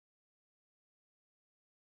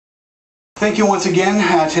Thank you once again.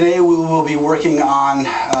 Today we will be working on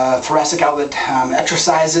thoracic outlet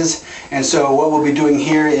exercises, and so what we'll be doing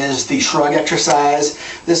here is the shrug exercise.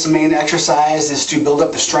 This main exercise is to build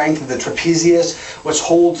up the strength of the trapezius, which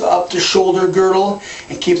holds up the shoulder girdle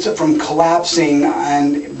and keeps it from collapsing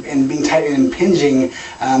and being tight and impinging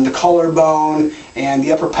the collarbone and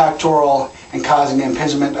the upper pectoral and causing the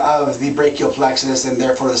impingement of the brachial plexus and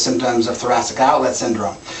therefore the symptoms of thoracic outlet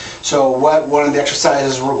syndrome. So one of the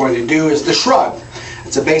exercises we're going to do is the shrug.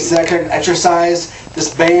 It's a basic exercise.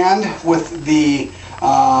 This band with the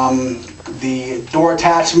door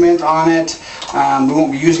attachment on it, we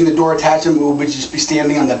won't be using the door attachment, we will just be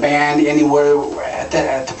standing on the band anywhere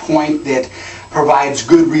at the point that provides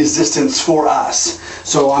good resistance for us.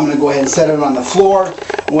 So I'm going to go ahead and set it on the floor.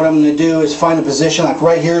 What I'm going to do is find a position like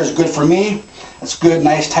right here is good for me. It's good,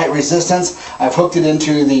 nice, tight resistance. I've hooked it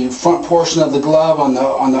into the front portion of the glove on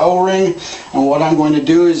the O-ring, and what I'm going to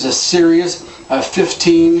do is a series of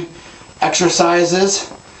 15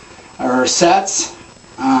 exercises or sets.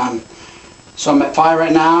 So I'm at 5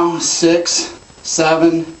 right now. 6,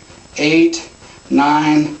 7, 8,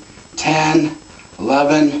 9, 10,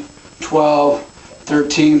 11, 12,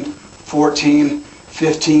 13, 14,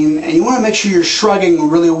 15, and you want to make sure you're shrugging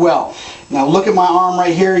really well. Now look at my arm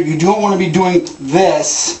right here. You don't want to be doing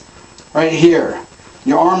this right here.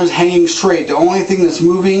 Your arm is hanging straight. The only thing that's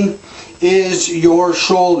moving is your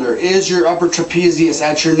shoulder, is your upper trapezius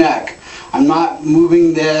at your neck. I'm not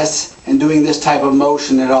moving this and doing this type of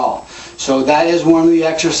motion at all. So that is one of the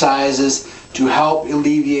exercises to help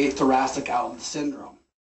alleviate thoracic outlet syndrome.